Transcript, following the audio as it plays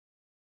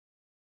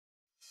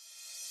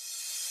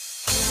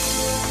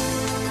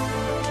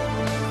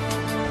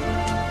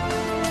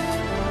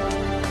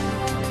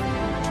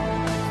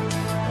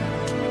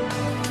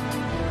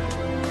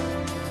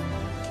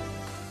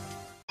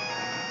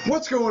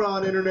What's going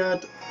on,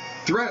 Internet?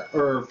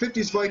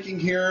 50s Viking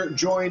here,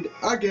 joined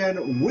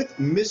again with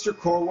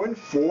Mr.Corwin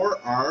for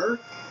our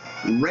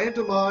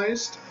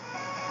randomized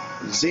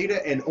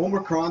Zeta and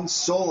Omicron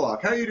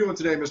SoulLink. How are you doing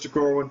today, Mr.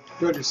 Corwin?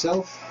 Good,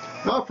 yourself?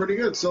 Oh, pretty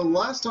good. So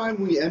last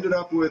time we ended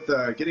up with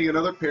getting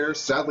another pair.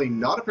 Sadly,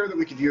 not a pair that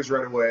we could use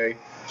right away,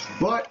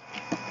 but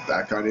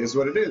that kind of is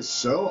what it is.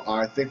 So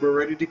I think we're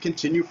ready to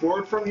continue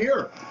forward from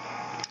here.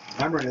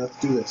 I'm ready, let's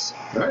do this.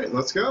 Alright,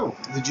 let's go.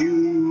 Did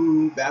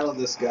you battle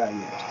this guy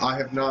yet? I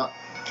have not.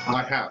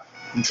 I have.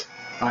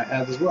 I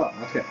have as well,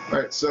 okay.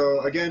 Alright,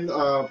 so again,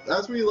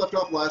 as we left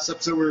off last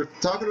episode, we were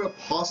talking about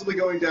possibly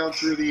going down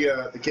through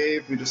the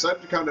cave. We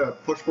decided to kind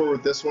of push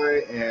forward this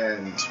way,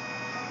 and...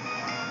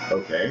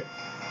 okay.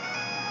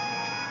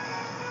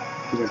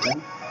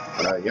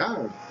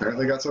 Yeah,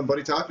 apparently got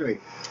somebody talking to me.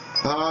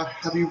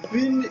 Have you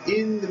been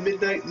in the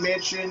Midnight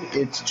Mansion?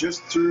 It's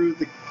just through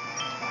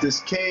this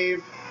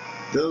cave.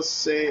 They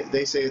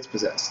say it's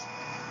possessed.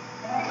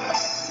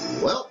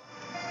 Well,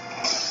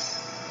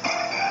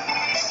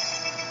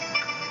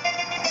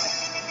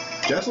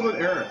 Gentleman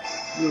Eric,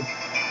 you're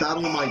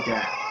battling my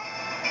dad.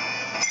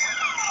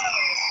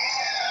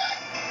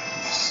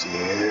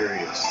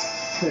 Serious.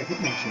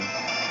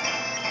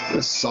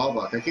 This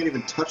sawbuck, I can't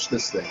even touch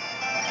this thing.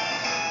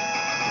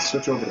 Let's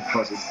switch over to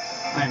Fuzzy.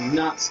 I'm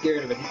not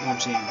scared of a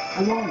hitmonchan.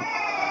 I'm on.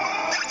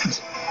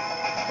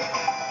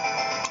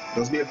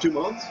 Doesn't he have 2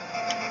 months?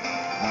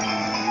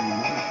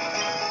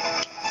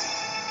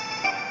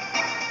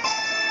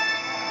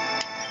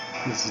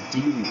 This is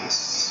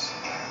devious.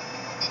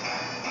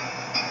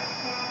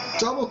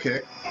 Double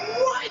kick?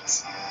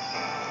 What?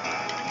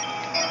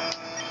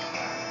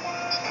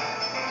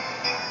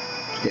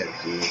 Get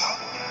here.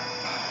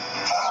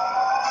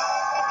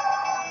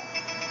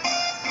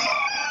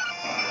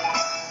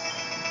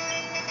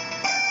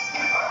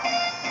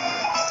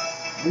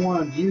 I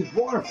wanted to use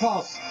water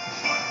pulse.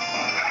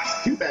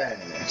 Too bad.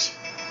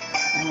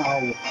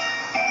 Ow.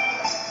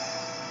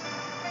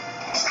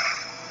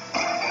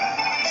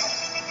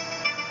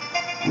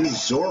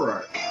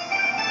 Zorark.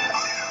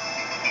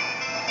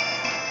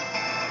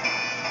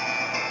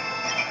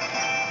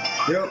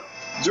 You know,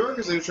 Zorark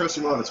is an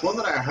interesting one. It's one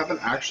that I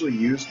haven't actually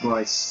used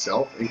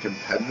myself in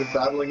competitive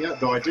battling yet,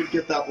 though I did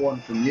get that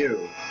one from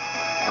you.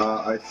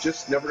 I've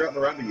just never gotten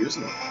around to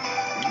using it.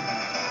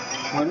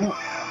 Why not?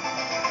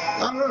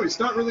 I don't know, it's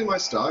not really my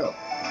style.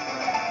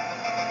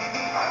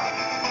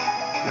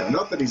 Yeah,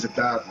 not that he's a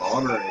bad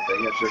mon or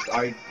anything, it's just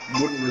I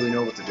wouldn't really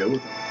know what to do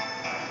with him.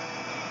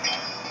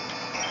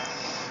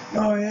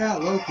 Oh yeah,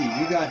 Loki,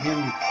 you got him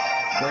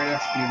right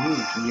after you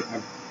moved.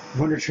 And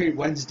Wonder Trade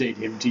Wednesday'd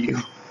him to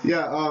you.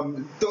 Yeah,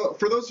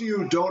 for those of you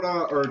who don't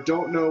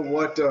know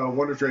what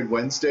Wonder Trade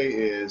Wednesday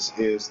is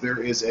there's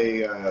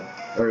another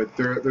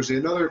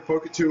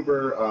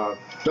PokeTuber,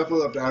 definitely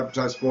love to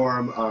advertise for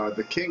him,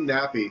 the King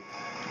Nappy,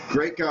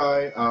 great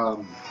guy,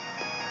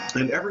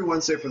 and every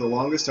Wednesday for the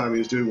longest time he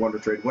was doing Wonder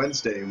Trade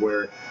Wednesday,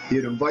 where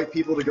he'd invite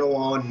people to go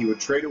on, he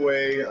would trade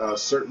away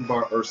certain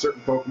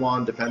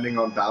Pokemon depending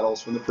on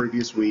battles from the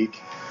previous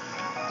week,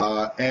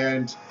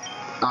 and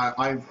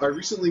I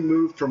recently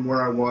moved from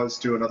where I was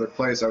to another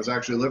place. I was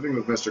actually living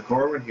with Mr.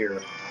 Corwin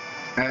here,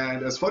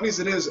 and as funny as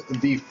it is,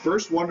 the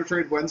first Wonder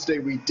Trade Wednesday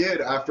we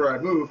did after I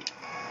moved,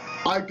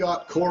 I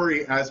got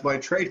Corey as my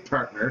trade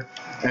partner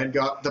and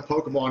got the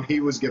Pokemon he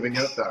was giving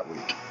out that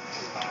week.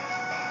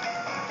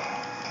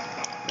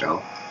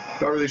 Now,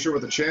 not really sure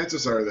what the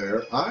chances are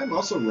there. I'm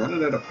also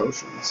running out of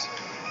potions.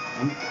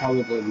 I'm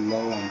probably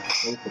low on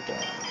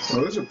Pokeballs.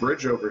 Oh, there's a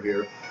bridge over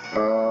here.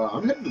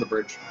 I'm heading to the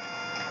bridge.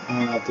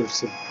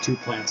 There's 2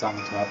 plants on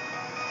the top.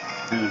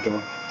 And a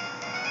door.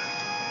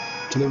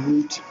 To the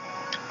root.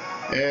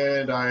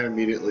 And I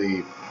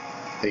immediately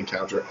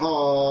encounter...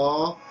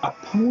 Aww! A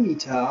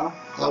Ponyta.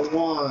 I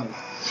won!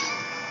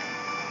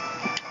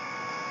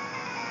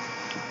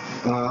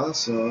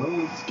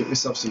 So, get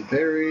myself some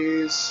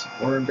berries,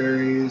 orange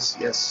berries,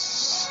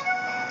 yes.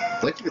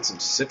 I'd like to get some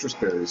citrus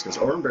berries, because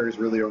orange berries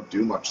really don't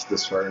do much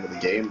this far into the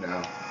game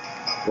now.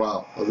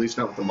 Well, at least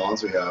not with the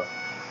mons we have.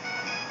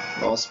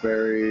 Moss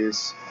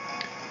berries.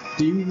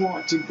 Do you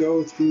want to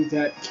go through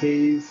that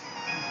cave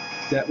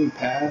that we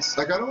passed?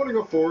 I kind of want to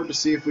go forward to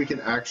see if we can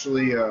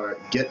actually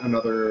get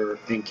another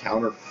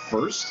encounter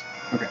first.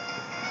 Okay.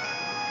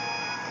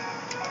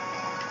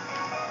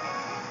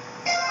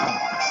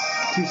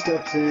 2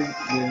 steps in,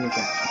 then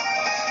okay.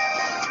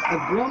 A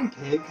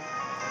Grumpig?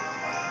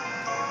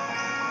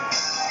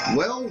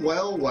 Well,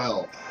 well,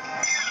 well.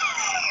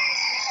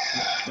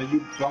 So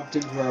you bumped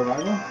into our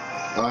rival?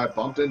 I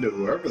bumped into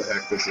whoever the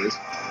heck this is.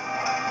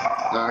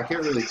 I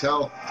can't really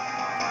tell.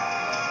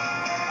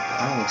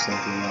 That looks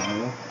like a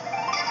rival.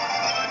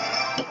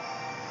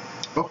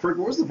 Oh, frig,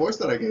 what was the voice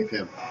that I gave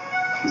him?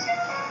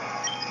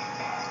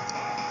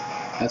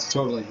 That's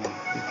totally him.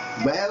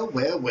 Well,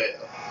 well,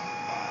 well.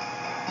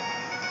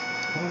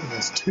 Oh, he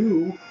has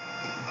 2.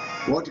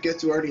 Want to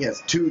guess who already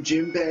has 2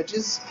 gym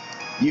badges?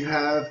 You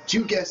have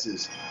 2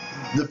 guesses.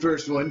 The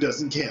first one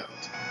doesn't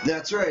count.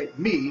 That's right,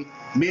 me.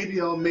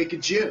 Maybe I'll make a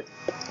gym.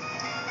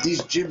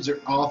 These gyms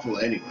are awful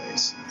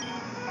anyways.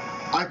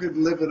 I could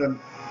live in a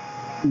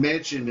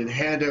mansion and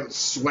hand out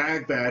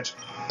swag badge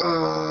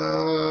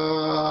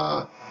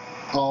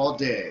all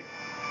day.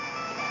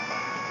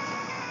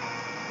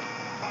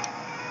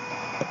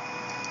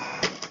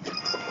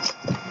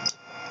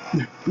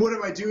 What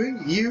am I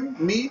doing? You?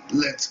 Me?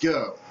 Let's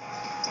go.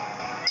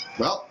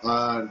 Well,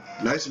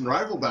 nice and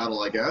rival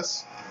battle, I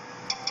guess.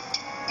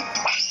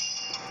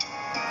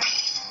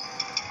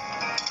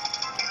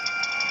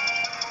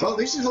 Well, at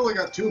least he's only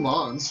got 2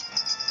 Mons.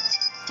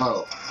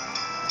 Oh.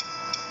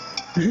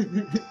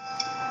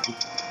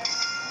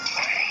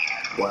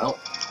 Well.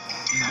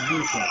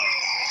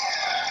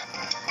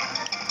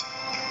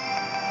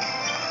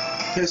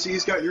 Yeah, see,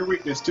 he's got your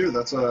weakness too.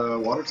 That's a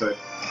water type.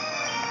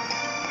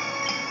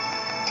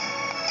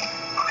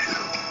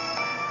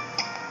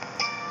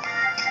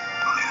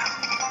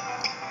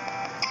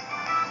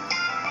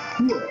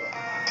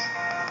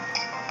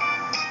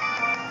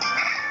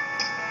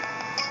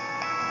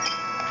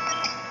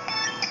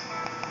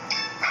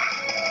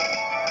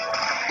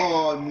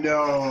 Oh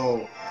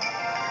no!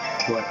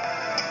 What?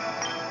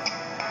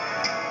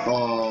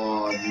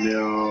 Oh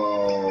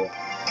no!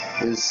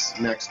 His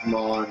next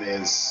Mon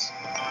is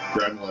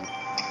Gremlin.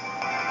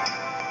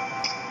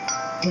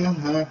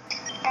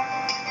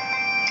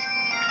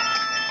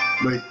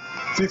 Like,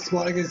 Fifth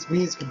one against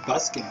me is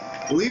Combuskin.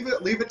 leave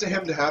it to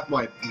him to have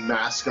my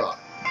mascot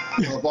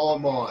of all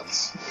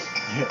Mons.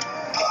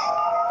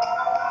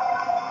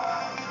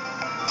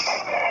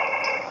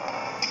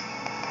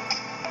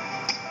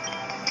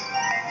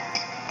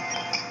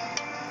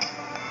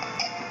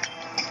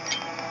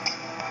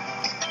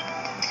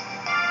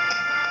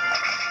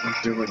 I'm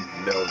doing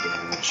no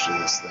damage to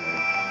this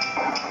thing.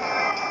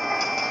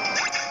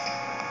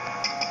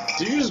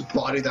 Did you just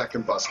body that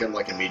Combuskin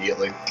like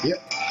immediately?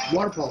 Yep.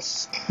 Water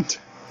pulse.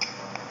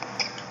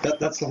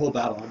 That's the whole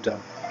battle. I'm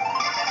done.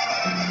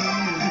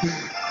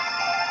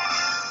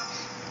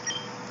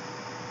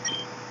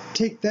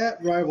 Take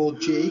that, rival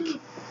Jake.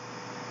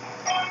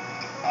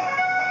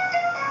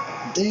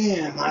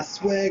 Damn, I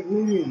swag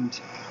ruined.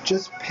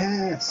 Just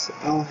pass.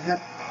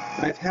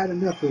 I've had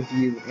enough of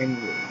you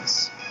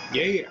anyways.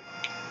 Yeah.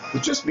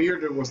 Was just me,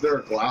 or was there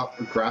a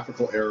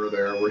graphical error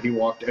there where he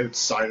walked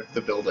outside of the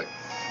building?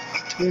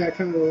 Yeah, I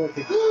kind of go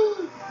like,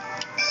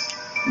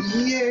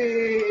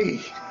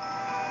 Yay!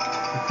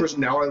 Of course,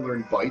 now I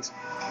learned bite.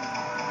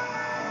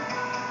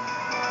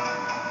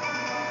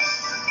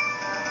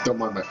 Don't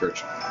mind my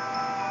fridge.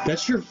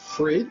 that's your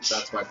fridge?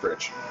 That's my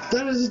fridge.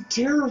 That is a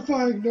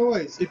terrifying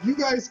noise. If you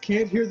guys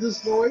can't hear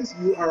this noise,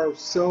 you are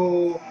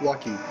so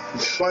lucky.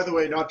 By the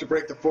way, not to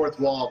break the fourth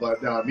wall,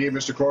 but me and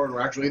Mr. Corwin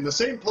were actually in the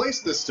same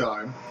place this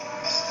time.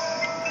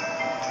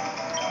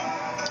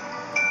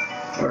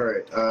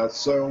 Alright,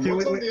 so Hey,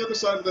 what's wait, on the other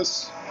side of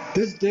this?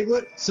 This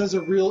Diglett says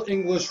a real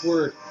English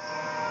word.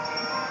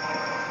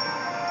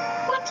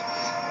 What?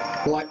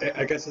 Well,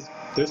 I guess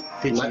there's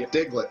Pidgey. Let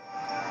Diglett.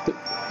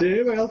 Did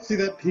anybody else see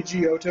that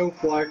Pidgeotto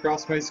fly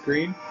across my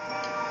screen?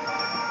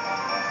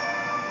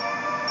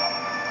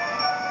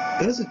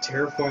 That is a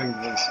terrifying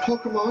noise.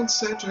 Pokemon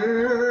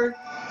Center!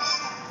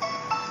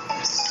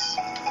 Yes.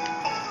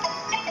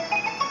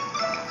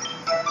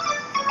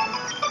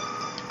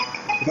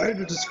 If I had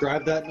to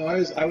describe that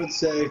noise, I would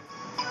say,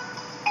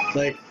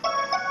 like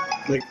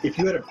if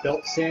you had a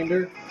belt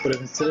sander, but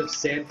if instead of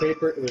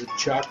sandpaper, it was a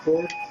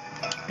chalkboard,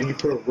 and you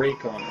put a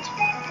rake on it.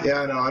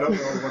 Yeah, no, I don't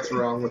know what's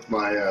wrong with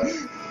my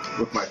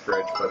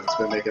fridge, but it's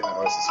been making that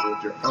noise this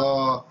winter.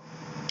 Oh,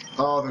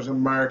 there's a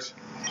mart.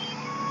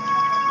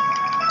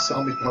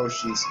 Sell me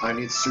potions. I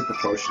need super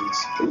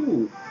potions.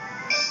 Ooh.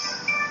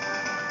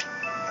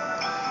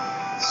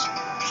 Super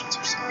potions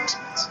are so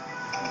expensive.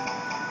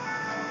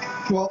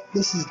 Well,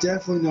 this is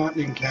definitely not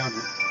an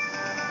encounter.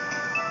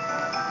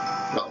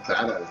 Not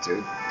that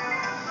attitude.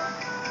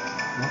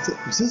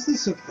 Is this the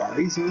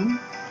Safari Zone?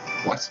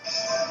 What?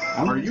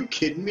 Are you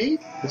kidding me?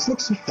 This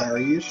looks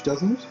Safari-ish,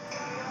 doesn't it?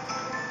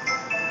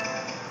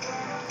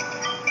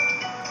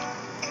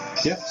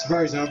 Yep,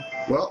 Safari Zone.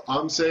 Well,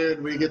 I'm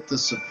saying we get the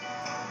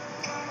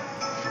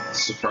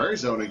Safari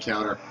Zone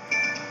encounter.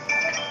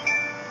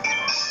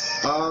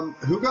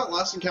 Who got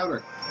last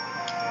encounter?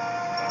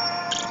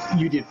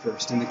 You did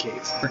first in the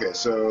cave. Okay,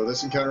 so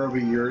this encounter will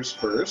be yours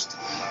first.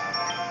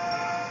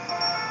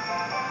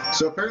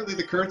 So apparently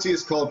the currency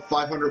is called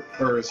 500,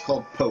 or it's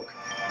called Poke.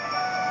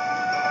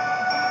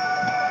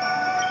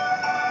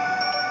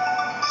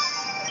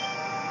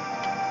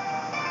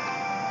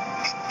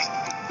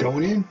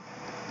 Going in.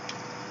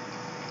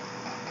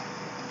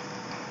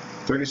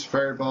 30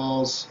 Safari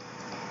Balls.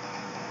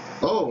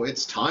 Oh,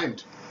 it's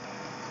timed.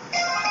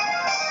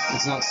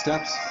 It's not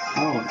steps.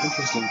 Oh,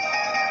 interesting.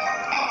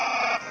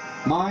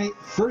 My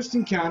first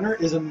encounter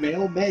is a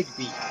male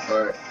Magby.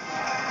 Alright,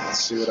 let's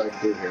see what I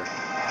can do here.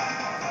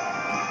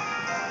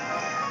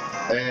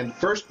 And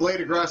first blade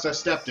of grass I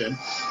stepped in.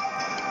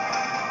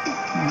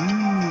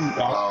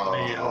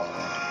 Male.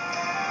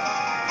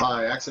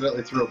 I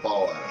accidentally threw a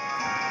ball at it.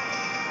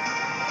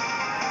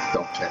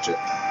 Don't catch it.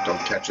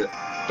 Don't catch it.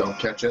 Don't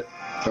catch it.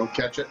 Don't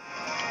catch it.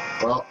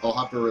 Well, I'll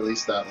have to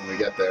release that when we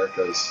get there,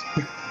 because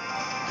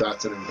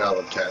That's an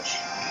invalid catch.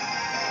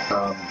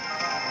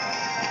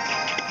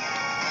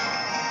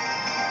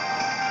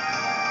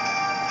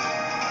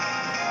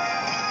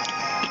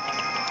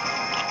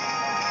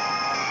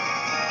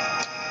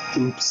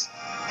 Oops.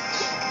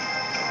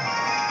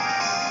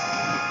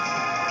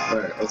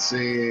 Alright, let's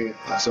see.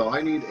 So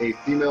I need a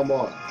female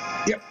mon.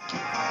 Yep.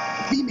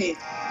 Female.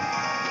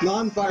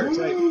 Non-fire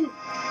type.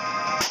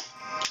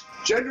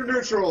 Gender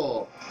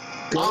neutral.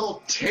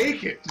 I'll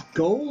take it.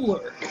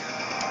 Golurk.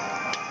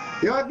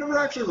 Yeah, I've never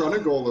actually run a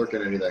Golurk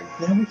in anything.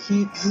 Now we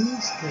can't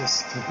use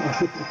this.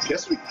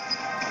 Yes, we.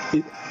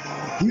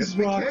 He's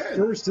rock can.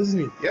 first, isn't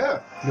he?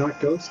 Yeah. Not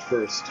ghost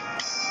first.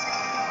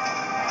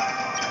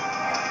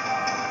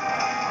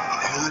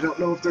 I don't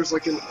know if there's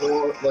like a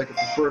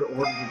preferred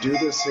order to do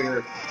this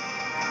here.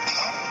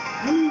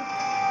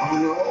 Oh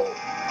no.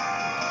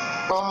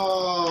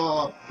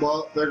 Oh,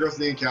 well, there goes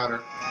the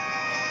encounter.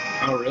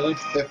 Oh, really?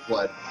 It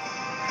fled.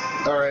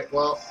 Alright,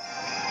 well,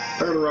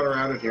 I'm gonna run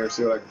around in here and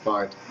see what I can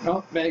find.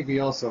 Oh,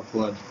 Magby also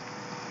fled.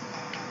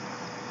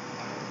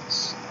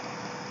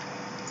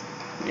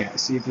 Yeah,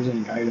 see if there's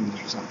any items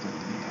or something in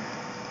here.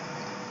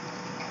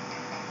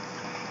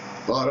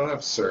 Well, I don't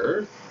have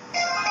serve.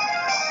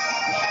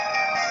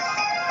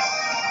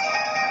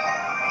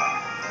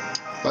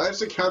 I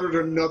just encountered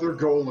another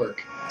Golurk.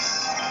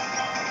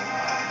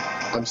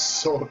 I'm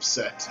so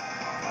upset.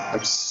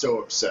 I'm so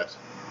upset.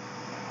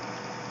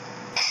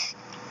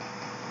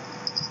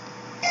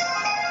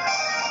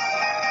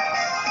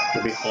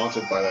 I'll be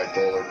haunted by that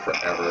Golurk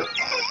forever.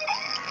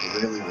 I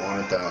really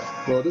wanted that.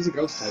 Well, it is a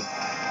ghost type.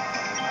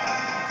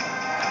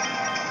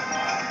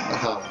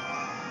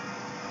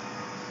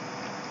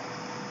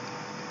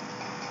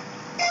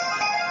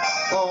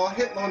 Oh,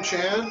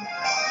 Hitmonchan.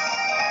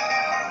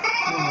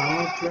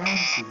 Oh,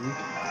 Drowsy.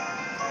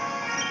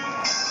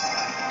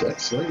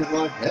 That's so you're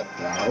my head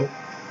now.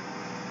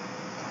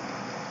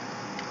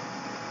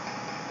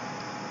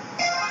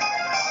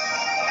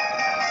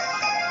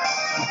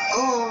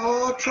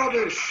 Oh,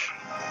 Trubbish.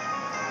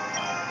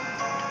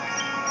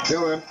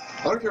 Yeah, man.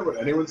 I don't care what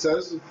anyone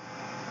says.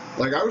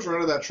 Like, I was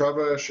running that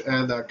Trubbish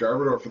and that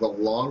Garbodor for the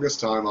longest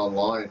time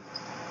online.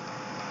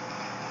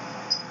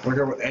 I don't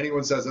care what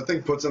anyone says. That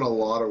thing puts in a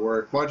lot of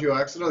work. Mind you,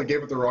 I accidentally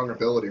gave it the wrong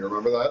ability.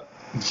 Remember that?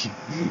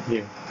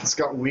 Yeah. It's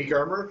got weak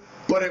armor,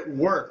 but it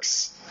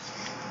works.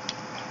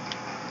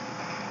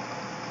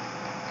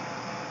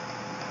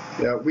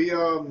 Yeah,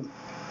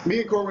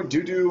 me and Corwin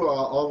do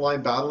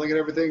online battling and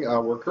everything.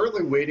 We're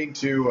currently waiting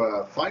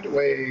to find a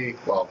way.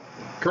 Well,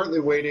 currently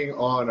waiting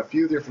on a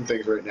few different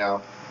things right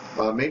now.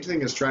 Main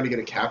thing is trying to get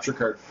a capture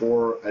card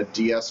for a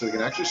DS so we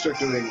can actually start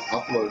doing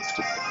uploads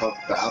of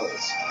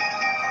battles.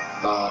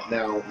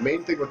 Now,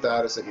 main thing with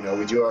that is that, you know,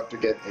 we do have to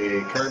get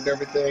a card and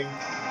everything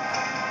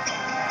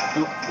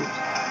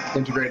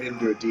integrated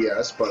into a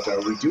DS, but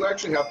we do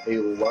actually have a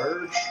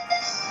large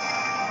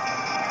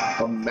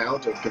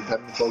amount of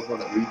competitive Pokemon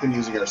that we've been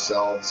using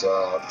ourselves,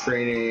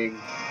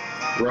 training,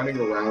 running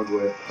around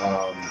with.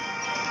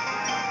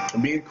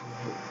 Me and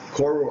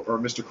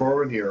Mr.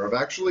 Corwin here have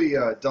actually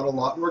done a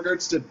lot in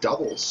regards to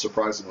doubles,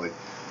 surprisingly.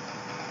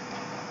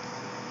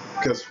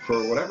 Because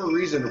for whatever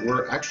reason,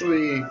 we're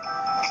actually...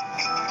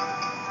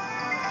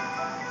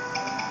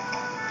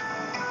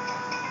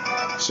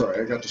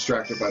 Sorry, I got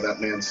distracted by that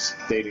man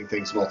stating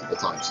things multiple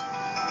times.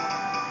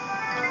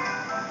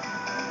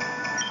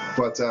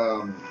 But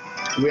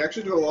we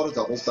actually do a lot of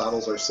doubles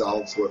battles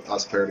ourselves with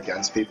us paired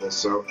against people,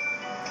 so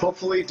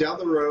hopefully down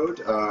the road,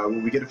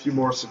 when we get a few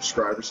more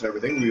subscribers and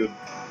everything, we would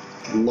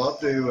love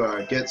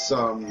to get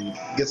some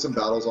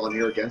battles on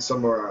here against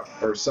some or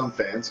some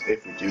fans,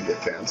 if we do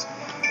get fans.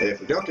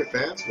 If we don't get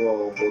fans,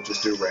 we'll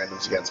just do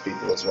randoms against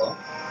people as well.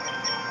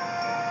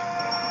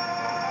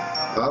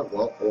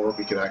 Well, or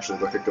we could actually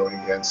look at going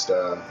against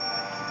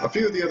a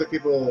few of the other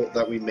people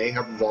that we may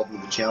have involved in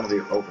the channel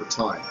here over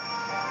time.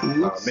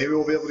 Maybe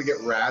we'll be able to get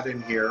Rad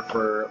in here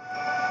for...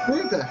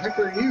 Where the heck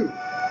are you?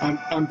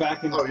 I'm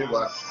back in town. Oh, you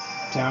left.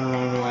 Town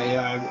around away.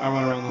 Yeah, I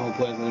went around the whole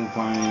place and didn't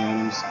find any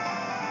items.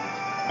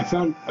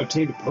 I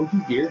obtained a Poke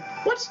Gear.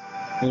 What?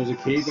 And there's a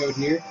cave out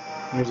here.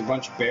 And there's a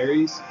bunch of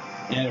berries.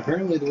 And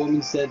apparently the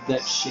woman said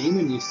that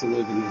Shaman used to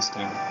live in this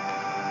town.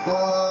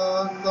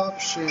 Oh, I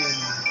love Shaman.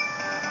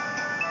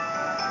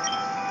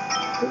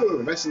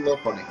 Ooh, nice and low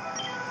pony.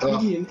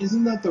 Ian,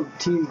 isn't that the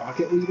Team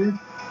Rocket leader?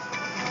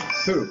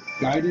 Who?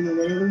 Gaiden or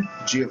whatever?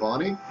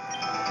 Giovanni?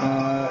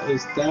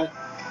 Is that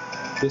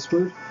this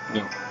word?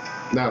 No.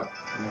 No.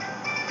 Okay.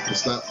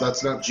 It's not.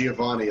 That's not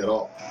Giovanni at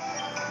all.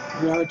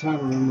 I had time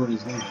to remember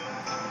his name.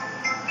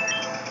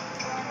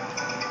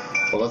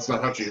 Well, that's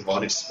not how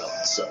Giovanni's spelled,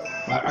 so...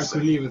 I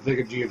couldn't even think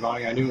of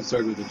Giovanni. I knew it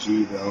started with a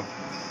G, though.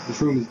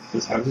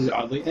 This house is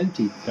oddly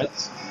empty.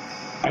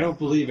 I don't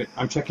believe it.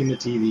 I'm checking the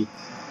TV.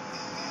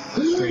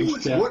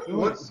 Strange death.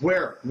 What?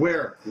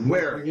 Where?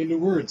 Bring into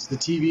words. The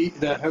TV,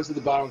 that house at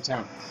the bottom of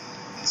town.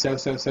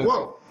 South.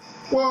 Whoa!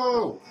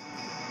 Whoa!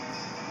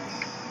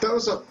 That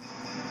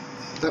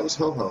was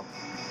Ho-Ho.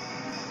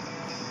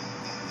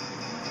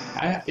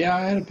 I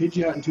had a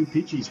Pidgeot and two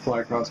Pidgeys fly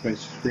across my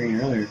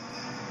screen earlier.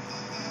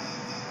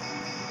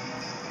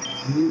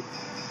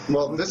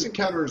 Well, this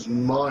encounter is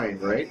mine,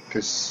 right?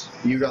 Because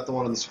you got the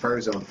one in the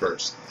Safari Zone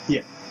first.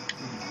 Yeah.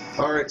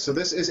 Alright, so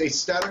this is a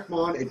static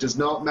mon. It does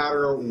not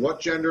matter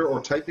what gender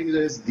or typing it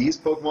is. These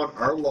Pokemon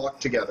are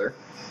locked together.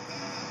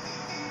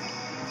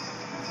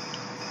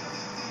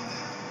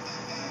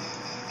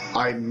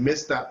 I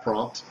missed that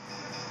prompt.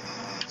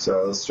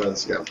 So let's try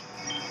this again.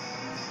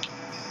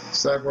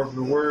 Static more from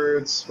the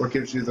words. What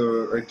gives you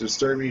the right to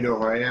disturb me? You know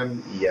who I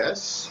am?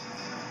 Yes.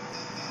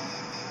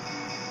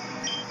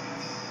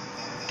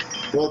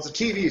 Well, it's a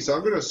TV, so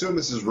I'm going to assume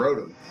this is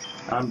Rotom.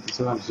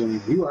 So I'm assuming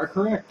you are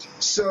correct.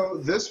 So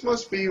this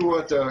must be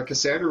what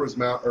Cassandra was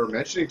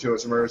mentioning to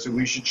us, Amara, so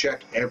we should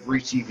check every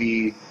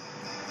TV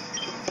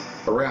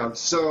around.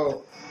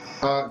 So,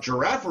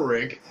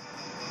 Girafarig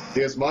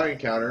is my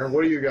encounter.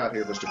 What do you got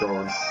here, Mr.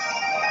 Corwin?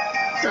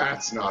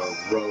 That's not a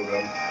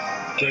Rotom.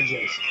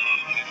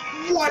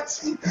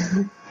 What?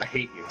 I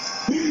hate you.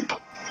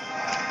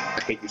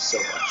 I hate you so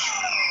much.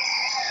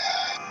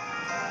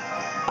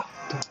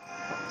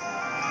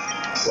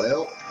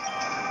 Well.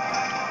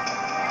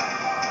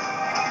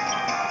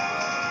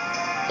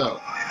 Oh.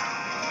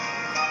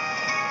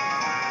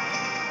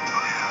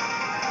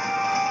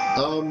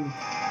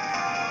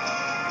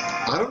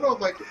 I don't know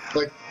if I can,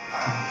 like...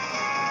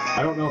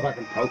 I don't know if I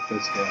can poke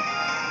this guy.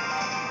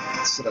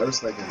 That's what I was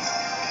thinking.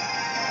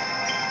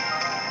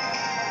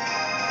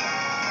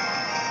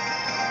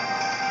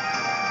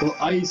 Well,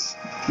 ice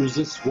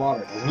resists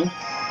water, doesn't it?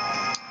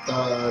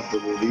 I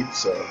believe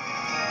so.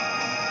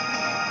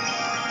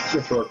 I'm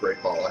gonna throw a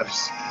great ball at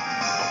us.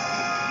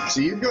 So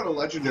you've got a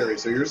legendary,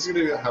 so yours is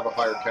gonna have a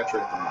higher catch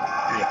rate than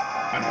mine.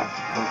 Yeah, I have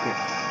to poke it.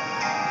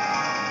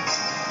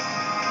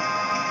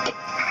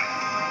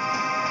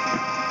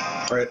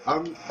 Alright,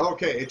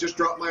 okay, it just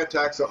dropped my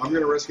attack, so I'm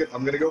gonna risk it.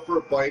 I'm gonna go for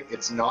a bite.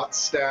 It's not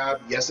stab.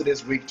 Yes, it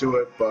is weak to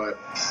it, but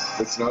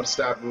it's not a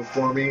stab move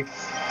for me.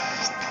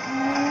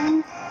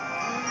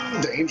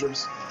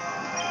 Dangerous.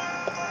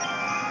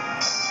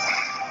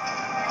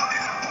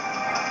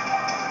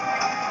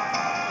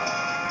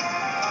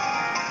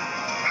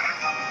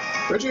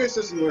 Regice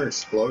doesn't learn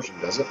explosion,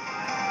 does it?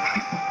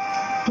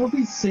 Don't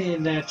be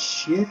saying that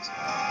shit.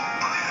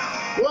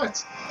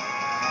 What?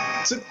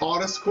 It's an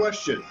honest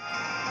question.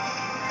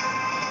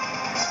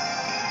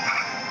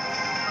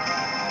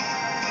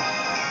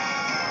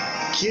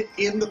 Get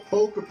in the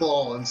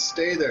Pokeball and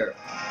stay there.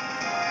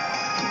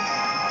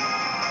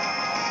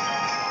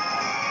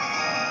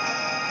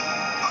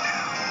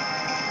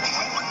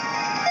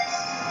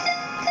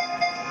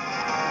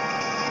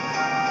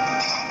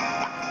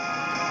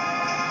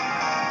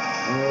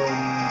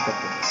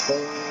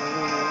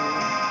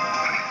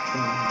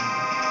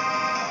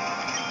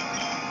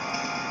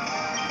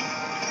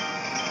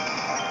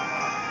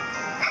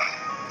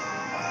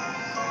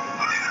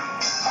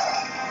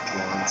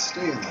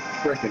 Stay in the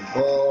frickin'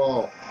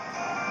 ball.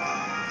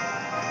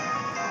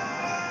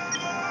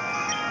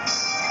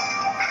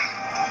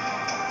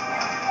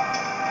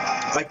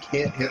 I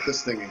can't hit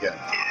this thing again.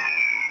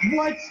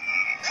 What?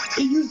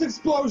 It used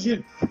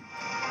explosion.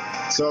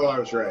 So I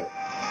was right.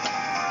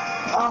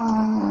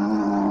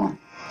 Ah.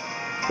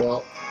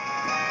 Well,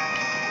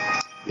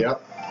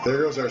 yep. There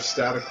goes our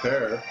static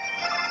pair.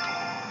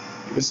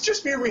 It's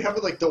just me. We have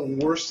like the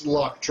worst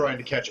luck trying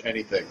to catch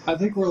anything. I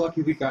think we're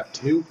lucky we got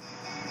two.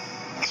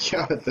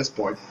 Yeah, at this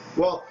point.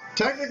 Well,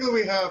 technically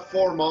we have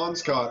 4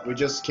 Mons caught. We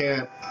just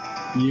can't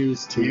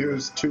use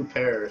two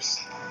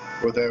pairs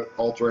without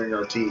altering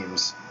our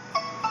teams.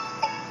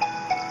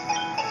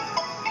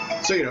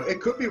 So, you know, it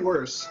could be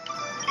worse.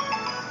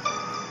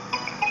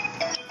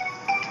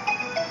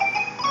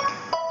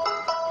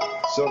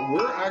 So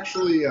we're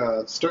actually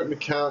starting to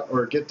count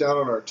or get down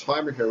on our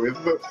timer here. We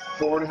have about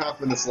 4.5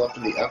 minutes left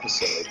in the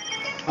episode.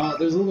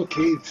 There's a little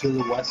cave to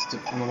the west,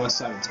 on the west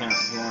side of town.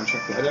 If you want to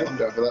check that out. I'm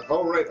down for that.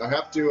 Oh right, I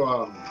have to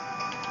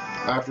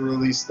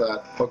release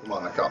that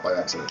Pokemon I caught by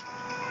accident.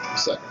 A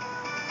second.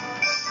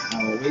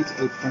 I will wait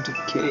out front of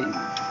the cave.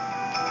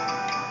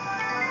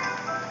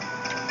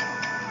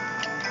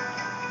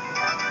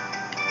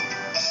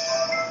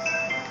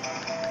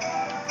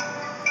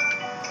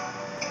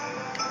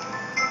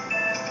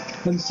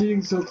 I'm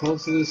sitting so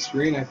close to the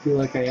screen, I feel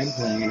like I am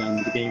playing it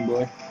on the Game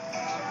Boy.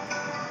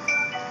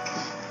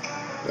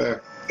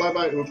 There.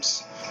 Bye-bye,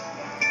 oops.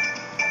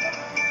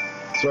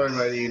 Sorry,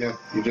 Mightyena.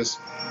 You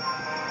just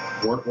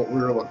weren't what we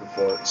were looking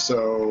for.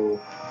 So,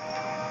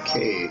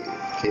 cave.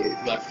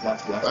 Left. I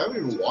haven't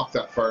even walked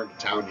that far into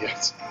town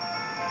yet.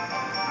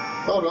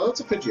 Oh, no, that's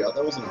a Pidgeot.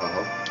 That wasn't a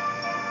Ho-Oh.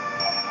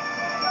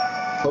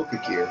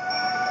 Pokegear.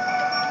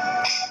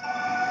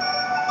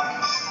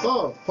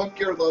 Oh,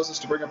 Pokegear allows us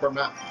to bring up our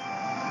map.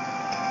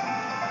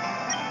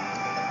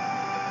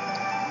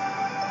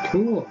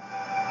 Cool.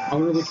 I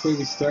wonder which way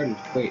we started.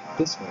 Wait,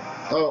 this way.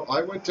 Oh,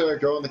 I went to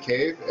go in the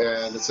cave,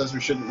 and it says we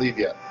shouldn't leave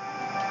yet.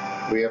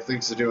 We have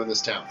things to do in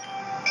this town.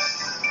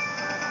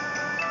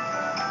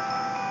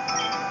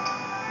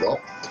 Well,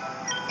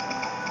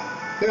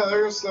 yeah,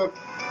 there's the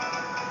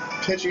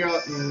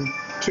Pidgeot and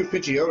 2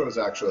 Pidgeotos,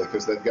 actually,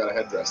 because they've got a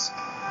headdress.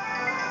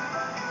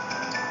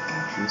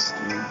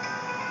 Interesting.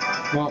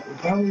 Well, we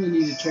probably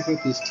need to check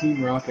out this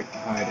Team Rocket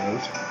hideout.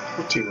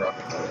 What Team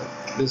Rocket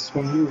hideout? This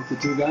one here with the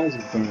two guys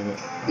in front of it.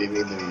 You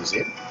mean the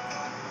museum?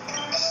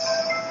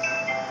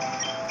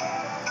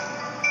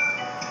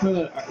 Look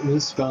at that, this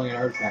is spelling an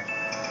artifact.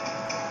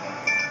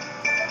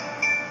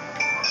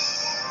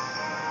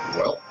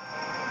 Well.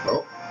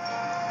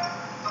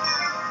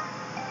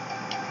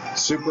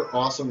 Super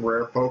awesome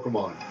rare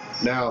Pokemon.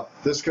 Now,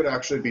 this could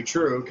actually be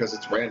true because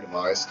it's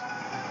randomized.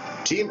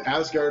 Team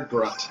Asgard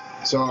Grunt.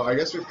 So I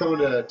guess we've come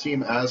to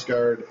Team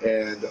Asgard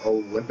and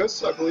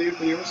Olympus, I believe,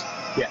 for yours.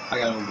 Yeah, I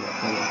got Olympus.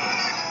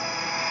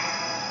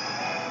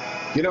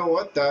 You know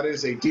what? That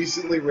is a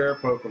decently rare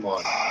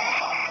Pokemon.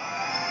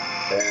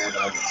 And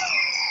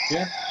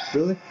Yeah,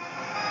 really?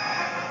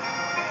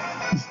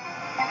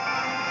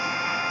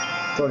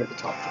 don't even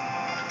talk to him.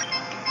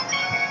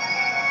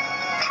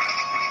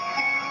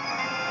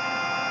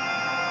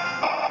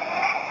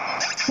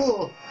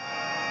 Oh.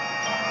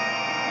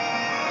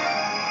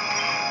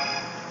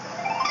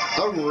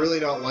 I'm really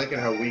not liking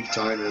how weak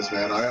Time is,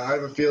 man. I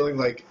have a feeling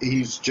like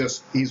he's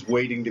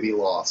waiting to be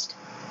lost.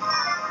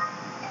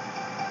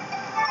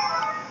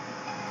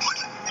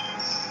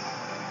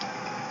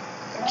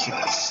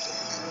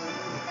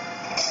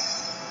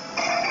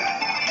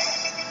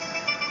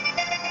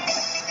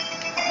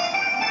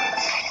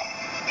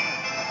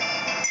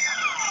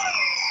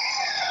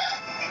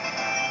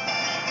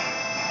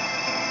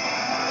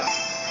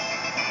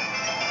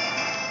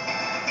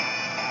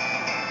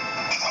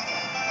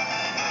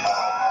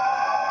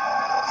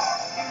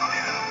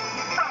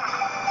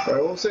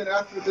 Alright, well, I'm saying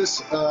after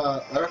this,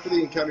 after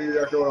the encounter you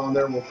got going on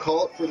there, we'll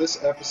call it for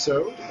this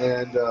episode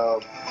and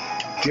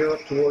gear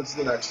up towards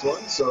the next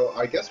one. So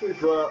I guess we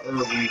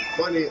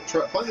finally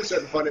starting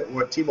to find out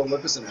what Team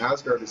Olympus and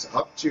Asgard is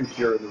up to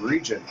here in the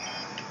region.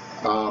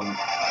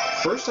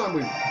 First time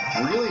we've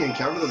really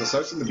encountered them,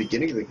 aside from the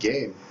beginning of the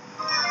game.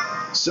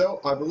 So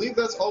I believe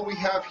that's all we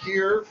have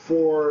here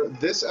for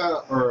this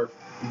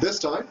this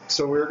time.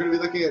 So we're going to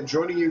be looking at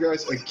joining you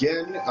guys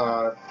again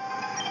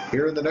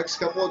here in the next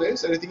couple of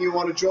days. Anything you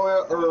want to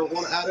join or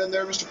want to add in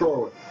there, Mr.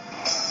 Corwin?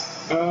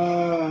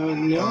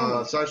 No.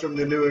 Aside from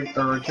the new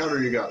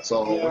encounter you got,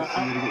 so I'll wait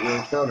for you to get your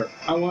encounter.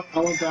 I went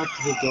back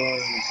to the door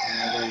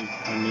and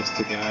I missed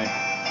a guy.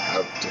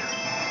 How dare you.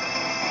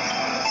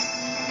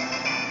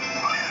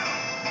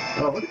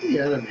 Oh, look at the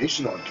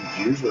animation on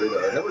Confused right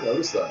there. I never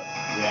noticed that.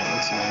 Yeah,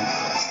 that's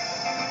nice.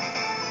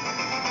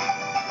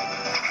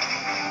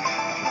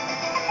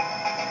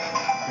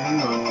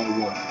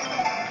 Hello.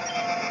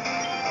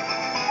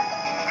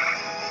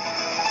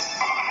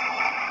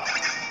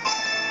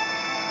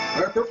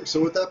 Alright, perfect.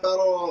 So with that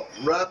battle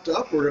wrapped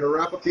up, we're going to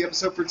wrap up the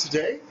episode for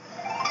today.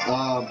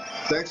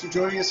 Thanks for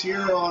joining us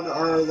here on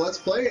our Let's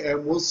Play,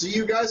 and we'll see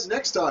you guys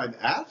next time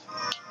at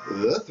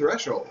The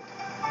Threshold.